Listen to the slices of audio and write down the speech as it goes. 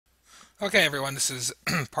Okay, everyone, this is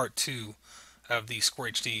part two of the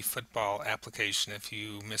ScoreHD football application. If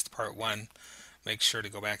you missed part one, make sure to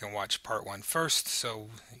go back and watch part one first so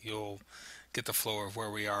you'll get the flow of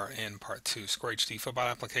where we are in part two. ScoreHD football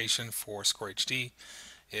application for ScoreHD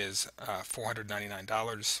is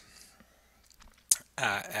 $499,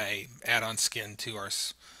 a add-on skin to our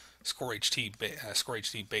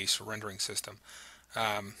ScoreHD base rendering system.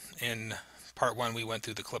 In part one, we went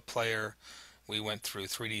through the clip player, we went through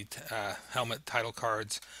 3D helmet title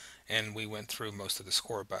cards, and we went through most of the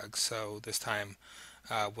score bugs. So this time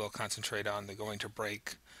we'll concentrate on the going to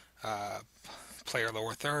break, player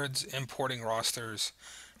lower thirds, importing rosters,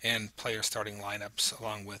 and player starting lineups,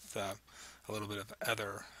 along with a little bit of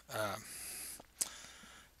other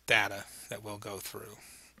data that we'll go through.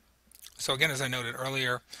 So again, as I noted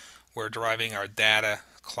earlier, we're deriving our data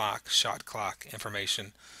clock, shot clock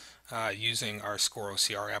information using our Score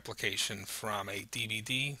OCR application from a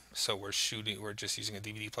DVD. So we're just using a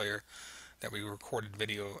DVD player that we recorded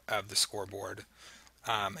video of the scoreboard,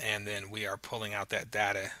 and then we are pulling out that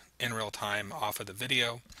data in real time off of the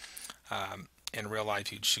video. In real life,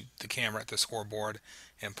 you'd shoot the camera at the scoreboard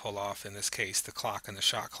and pull off, in this case, the clock and the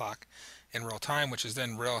shot clock in real time, which is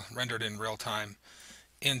then rendered in real time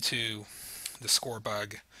into the score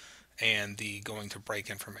bug and the going to break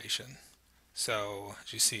information. So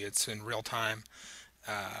as you see, it's in real time,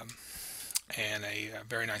 and a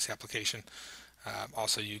very nice application.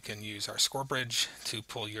 Also, you can use our score bridge to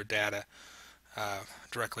pull your data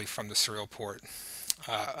directly from the serial port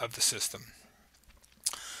of the system.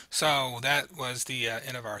 So that was the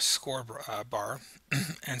end of our score bar,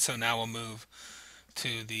 and so now we'll move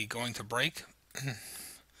to the going to break.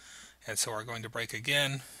 And so our going to break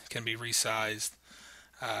again can be resized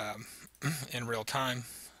in real time.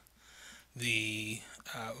 Let's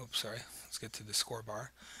get to the score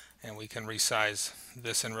bar, and we can resize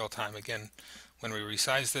this in real time. Again, when we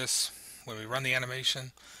resize this, when we run the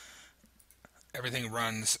animation, everything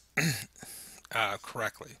runs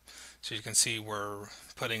correctly. So you can see we're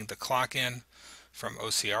putting the clock in from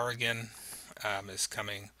OCR again, is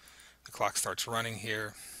coming, the clock starts running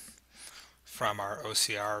here from our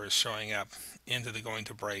OCR, is showing up into the going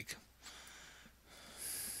to break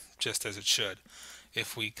just as it should.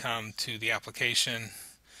 If we come to the application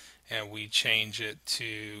and we change it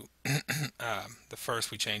to the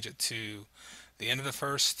first, we change it to the end of the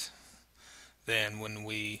first, then when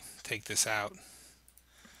we take this out,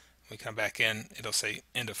 we come back in, it'll say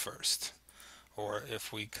end of first. Or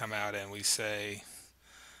if we come out and we say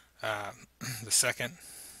the second,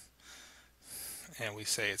 and we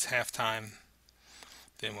say it's halftime,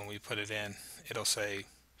 then when we put it in, it'll say,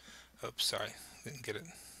 oops, sorry, didn't get it.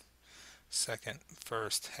 Second,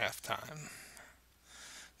 first, halftime.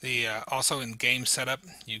 Also in game setup,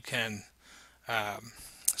 you can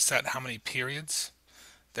set how many periods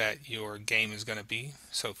that your game is going to be.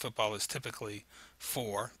 So football is typically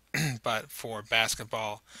 4, but for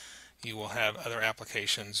basketball, you will have other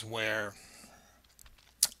applications where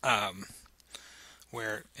in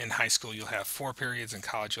high school you'll have 4 periods, in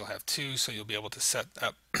college you'll have 2, so you'll be able to set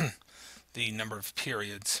up the number of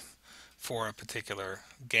periods for a particular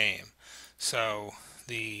game. So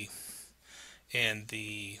in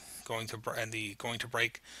the going to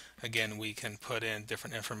break, again, we can put in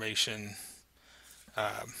different information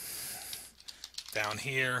down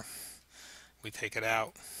here. We take it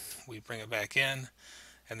out, we bring it back in,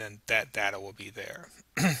 and then that data will be there.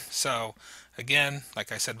 So again,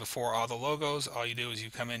 like I said before, all the logos, all you do is you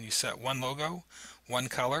come in, you set one logo, one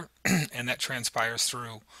color, and that transpires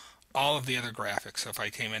through all of the other graphics. So if I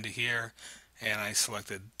came into here and I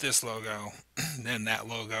selected this logo, then that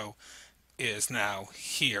logo is now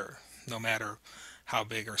here, no matter how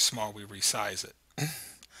big or small we resize it.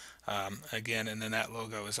 Again, and then that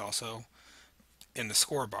logo is also in the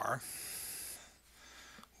score bar,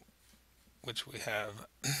 which we have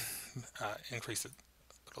increased it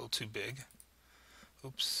a little too big.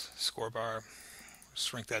 Oops, score bar,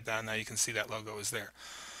 shrink that down. Now you can see that logo is there.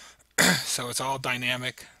 So it's all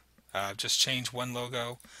dynamic. Just change one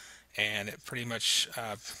logo, and it pretty much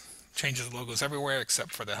changes the logos everywhere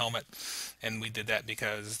except for the helmet. And we did that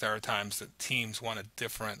because there are times that teams want a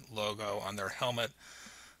different logo on their helmet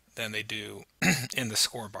than they do in the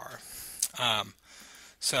score bar.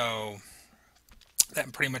 So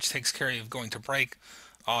that pretty much takes care of going to break.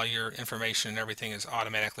 All your information and everything is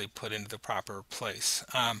automatically put into the proper place.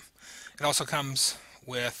 It also comes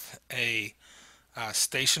with a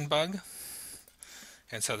station bug.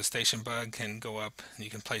 And so the station bug can go up, and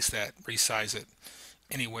you can place that, resize it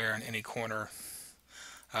anywhere in any corner.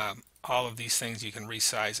 All of these things you can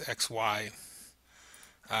resize X, Y,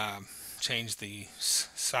 change the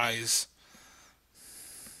size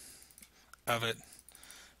of it.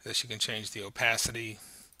 This, you can change the opacity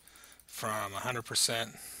from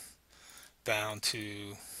 100% down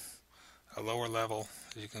to a lower level.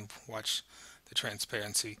 You can watch the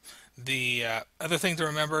transparency. The other thing to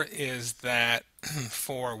remember is that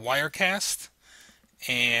for Wirecast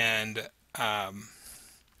and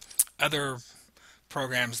other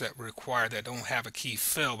programs that don't have a key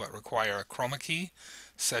fill but require a chroma key,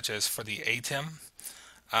 such as for the ATEM,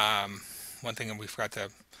 one thing that we forgot to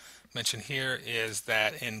mention here is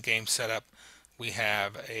that in game setup we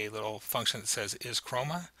have a little function that says is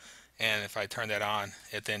chroma, and if I turn that on,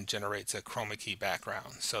 it then generates a chroma key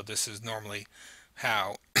background. So this is normally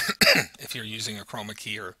how if you're using a chroma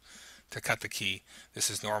key or to cut the key, this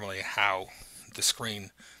is normally how the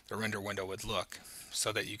screen, the render window would look,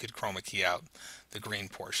 so that you could chroma key out the green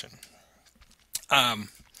portion.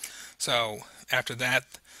 So after that,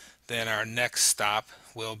 then our next stop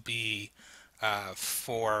will be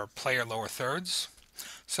for player lower thirds.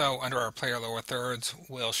 So under our player lower thirds,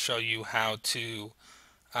 we'll show you how to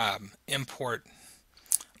import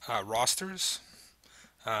rosters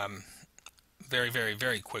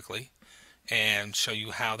very quickly, and show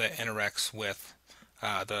you how that interacts with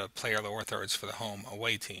the player lower thirds for the home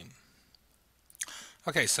away team.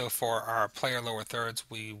 Okay, so for our player lower thirds,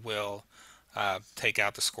 we will take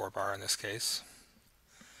out the score bar in this case,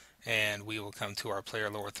 and we will come to our player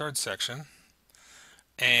lower thirds section.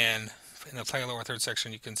 And in the player lower third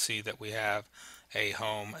section, you can see that we have a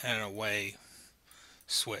home and an away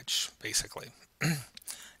switch, basically.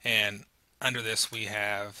 And under this, we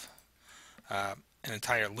have an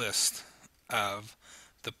entire list of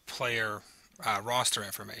the player roster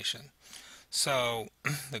information. So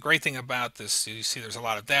the great thing about this, you see there's a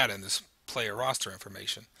lot of data in this player roster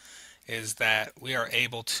information, is that we are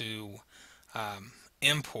able to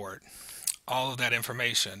import all of that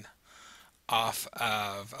information off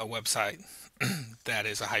of a website that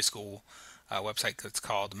is a high school website that's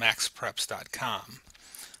called maxpreps.com.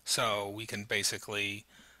 So we can basically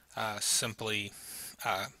simply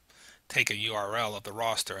take a URL of the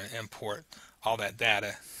roster and import all that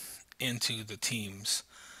data into the teams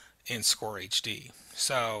in ScoreHD.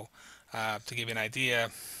 So to give you an idea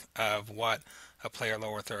of what a player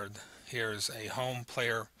lower third, here's a home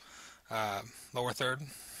player lower third.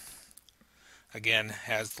 Again,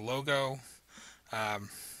 has the logo.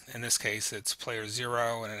 In this case, it's player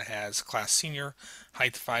 0, and it has class senior,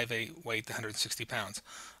 height 5'8", weight 160 pounds.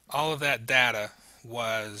 All of that data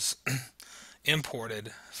was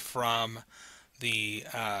imported from the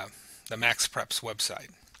MaxPreps website.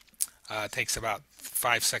 It takes about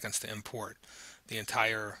 5 seconds to import the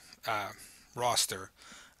entire roster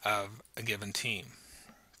of a given team.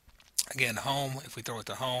 Again, home, if we throw it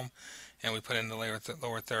to home and we put in the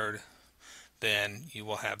lower third, then you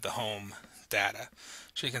will have the home data.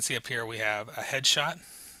 So you can see up here we have a headshot.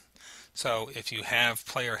 So if you have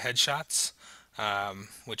player headshots,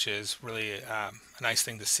 which is really a nice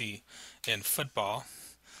thing to see in football,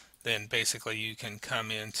 then basically you can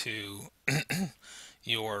come into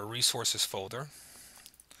your resources folder,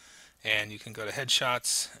 and you can go to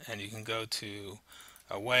headshots, and you can go to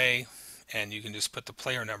away, and you can just put the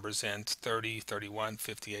player numbers in 30, 31,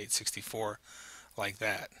 58, 64, like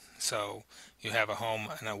that. So you have a home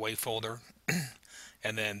and away folder,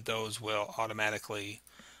 and then those will automatically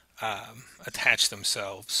attach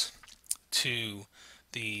themselves to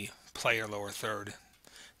the player lower third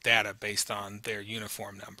data based on their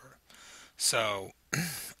uniform number. So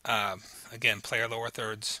again, player lower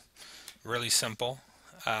thirds, really simple.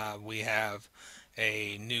 We have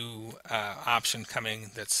a new option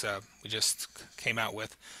coming that's we just came out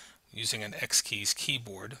with using an X keys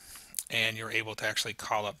keyboard, and you're able to actually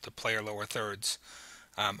call up the player lower thirds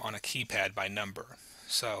on a keypad by number.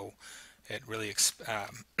 So it really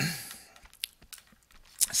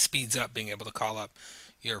speeds up being able to call up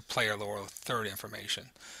your player lower third information.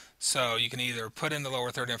 So you can either put in the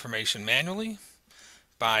lower third information manually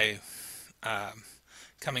by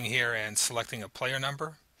coming here and selecting a player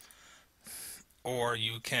number, or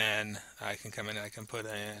you can, I can come in and I can put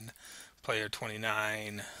in player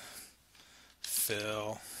 29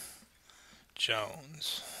 Phil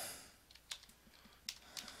Jones,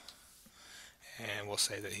 and we'll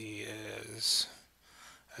say that he is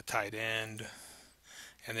a tight end,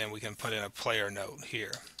 and then we can put in a player note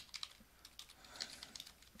here.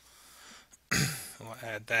 We'll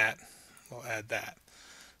add that, we'll add that.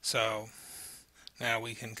 So now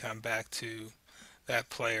we can come back to that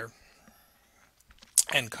player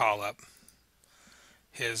and call up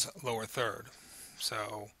his lower third.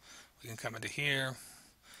 So we can come into here,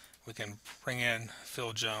 we can bring in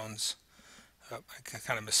Phil Jones. Oh, I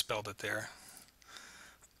kind of misspelled it there.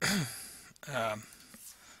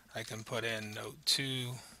 I can put in note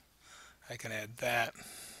 2, I can add that,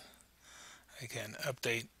 I can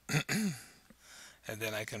update, and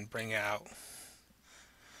then I can bring out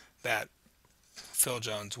that Phil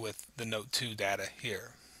Jones with the note 2 data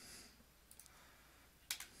here.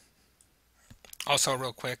 Also,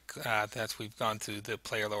 real quick, that we've gone through the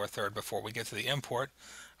player lower third. Before we get to the import,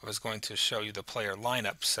 I was going to show you the player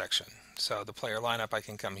lineup section. So the player lineup, I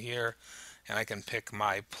can come here and I can pick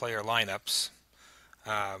my player lineups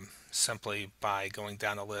simply by going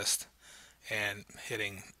down the list and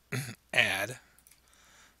hitting add,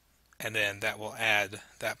 and then that will add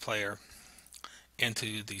that player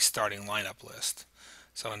into the starting lineup list.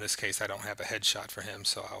 So in this case, I don't have a headshot for him,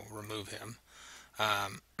 so I'll remove him.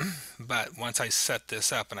 But once I set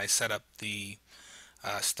this up and I set up the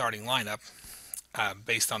starting lineup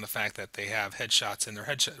based on the fact that they have headshots in their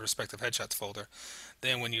respective headshots folder,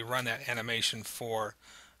 then when you run that animation for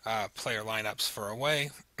player lineups for away,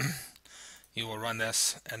 you will run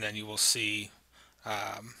this and then you will see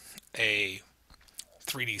a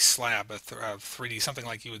 3D slab of 3D, something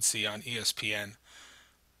like you would see on ESPN,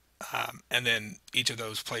 and then each of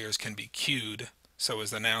those players can be queued. So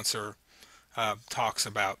as the announcer talks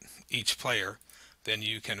about each player, then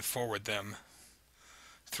you can forward them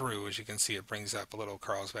through. As you can see, it brings up a little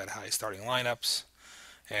Carlsbad High starting lineups,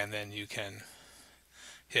 and then you can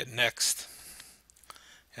hit next,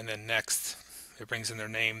 and then next it brings in their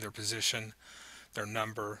name, their position, their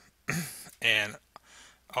number, and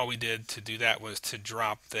all we did to do that was to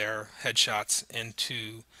drop their headshots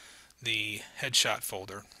into the headshot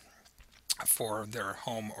folder for their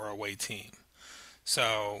home or away team.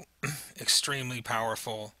 So extremely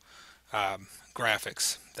powerful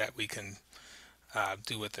graphics that we can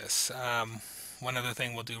do with this. One other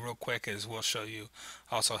thing we'll do real quick is we'll show you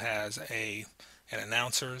also has an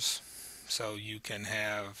announcers, so you can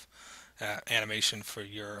have animation for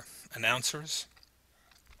your announcers.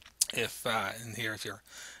 If in here, if your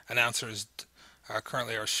announcers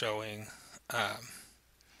currently are showing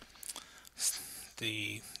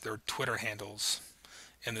their Twitter handles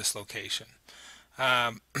in this location.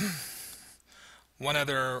 One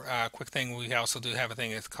other quick thing, we also do have a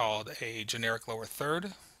thing that's called a generic lower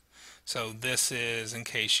third. So this is in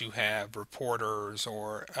case you have reporters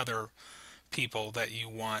or other people that you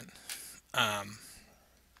want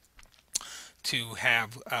to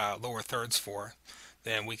have lower thirds for.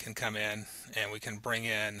 Then we can come in and we can bring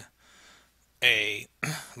in a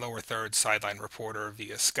lower third sideline reporter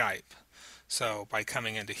via Skype. So by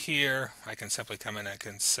coming into here, I can simply come in and I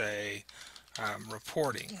can say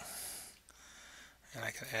reporting, and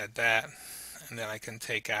I can add that, and then I can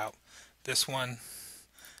take out this one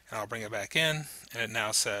and I'll bring it back in, and it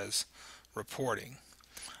now says reporting.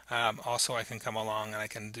 Also, I can come along and I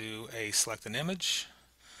can do a select an image,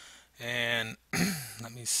 and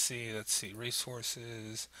let's see,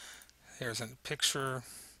 resources, here's a picture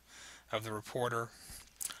of the reporter.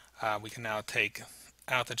 We can now take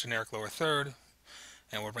out the generic lower third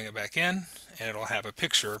and we'll bring it back in, and it'll have a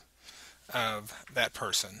picture of that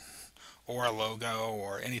person or a logo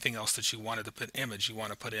or anything else that you wanted to put image you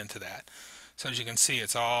want to put into that. So as you can see,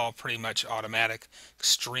 it's all pretty much automatic,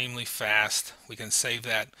 extremely fast. We can save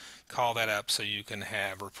that, call that up, so you can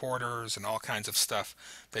have reporters and all kinds of stuff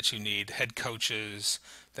that you need, head coaches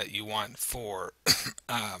that you want for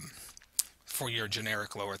for your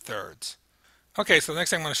generic lower thirds. Okay, so the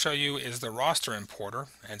next thing I'm going to show you is the roster importer,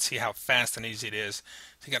 and see how fast and easy it is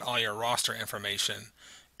to get all your roster information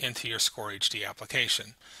into your ScoreHD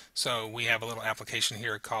application. So we have a little application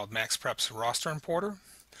here called MaxPrep's roster importer,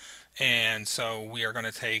 and so we are going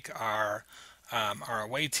to take our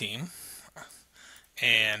away team,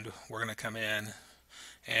 and we're going to come in,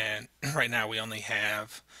 and right now we only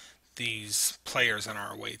have these players on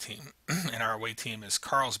our away team, and our away team is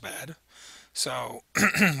Carlsbad. So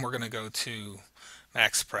we're going to go to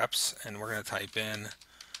MaxPreps and we're going to type in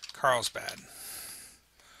Carlsbad,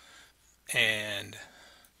 and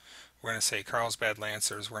we're going to say Carlsbad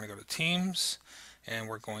Lancers. We're going to go to teams and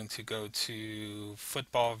we're going to go to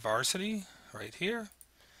football varsity right here,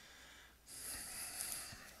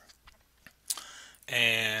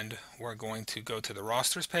 and we're going to go to the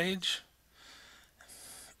rosters page,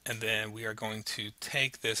 and then we are going to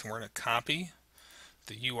take this and we're going to copy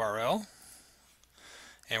the URL,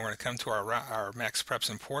 and we're going to come to our MaxPreps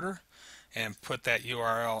importer and put that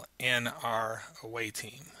URL in our away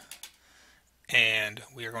team, and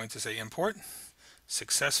we are going to say import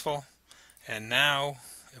successful. And now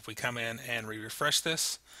if we come in and refresh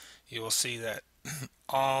this, you will see that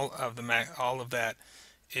all of that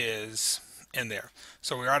is in there.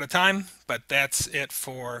 So we're out of time, but that's it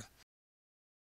for